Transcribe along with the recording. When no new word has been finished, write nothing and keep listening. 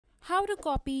How to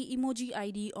copy emoji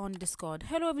ID on Discord.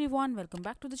 Hello everyone, welcome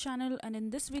back to the channel, and in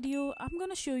this video I'm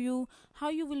going to show you how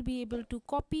you will be able to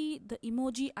copy the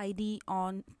emoji ID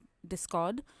on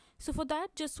Discord. So for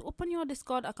that, just open your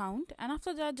Discord account, and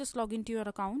after that just log into your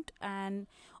account and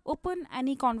open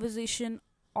any conversation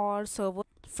or server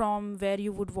from where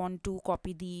you would want to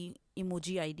copy the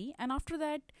emoji ID, and after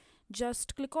that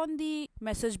just click on the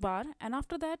message bar, and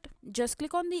after that just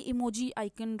click on the emoji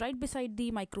icon right beside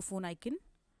the microphone icon,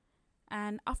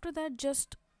 and after that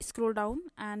just scroll down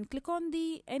and click on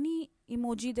the any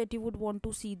emoji that you would want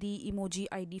to see the emoji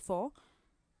ID for.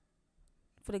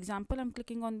 For example, I'm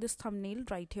clicking on this thumbnail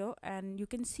right here, and you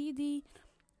can see the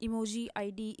emoji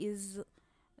ID is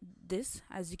this,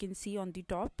 as you can see on the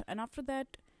top. And after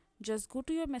that just go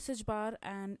to your message bar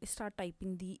and start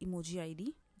typing the emoji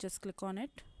ID. Just click on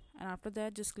it, and after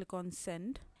that just click on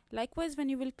send. Likewise, when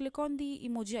you will click on the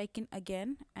emoji icon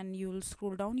again and you will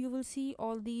scroll down, you will see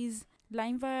all these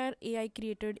LimeWire AI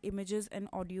created images and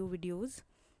audio videos.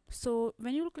 So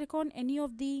when you will click on any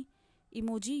of the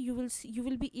emoji, you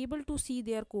will be able to see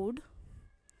their code.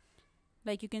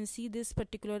 Like you can see this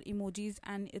particular emojis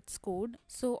and its code.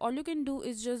 So all you can do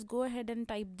is just go ahead and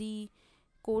type the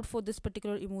code for this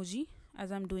particular emoji,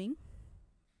 as I'm doing.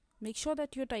 Make sure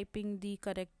that you're typing the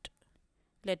correct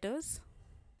letters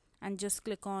and just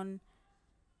click on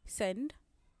send,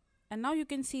 and now you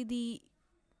can see the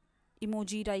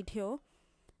emoji right here.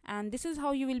 And this is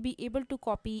how you will be able to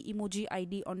copy emoji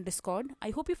ID on Discord. I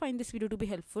hope you find this video to be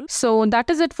helpful. So that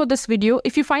is it for this video.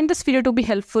 If you find this video to be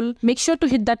helpful, make sure to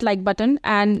hit that like button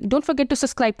and don't forget to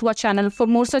subscribe to our channel for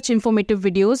more such informative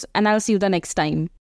videos, and I'll see you the next time.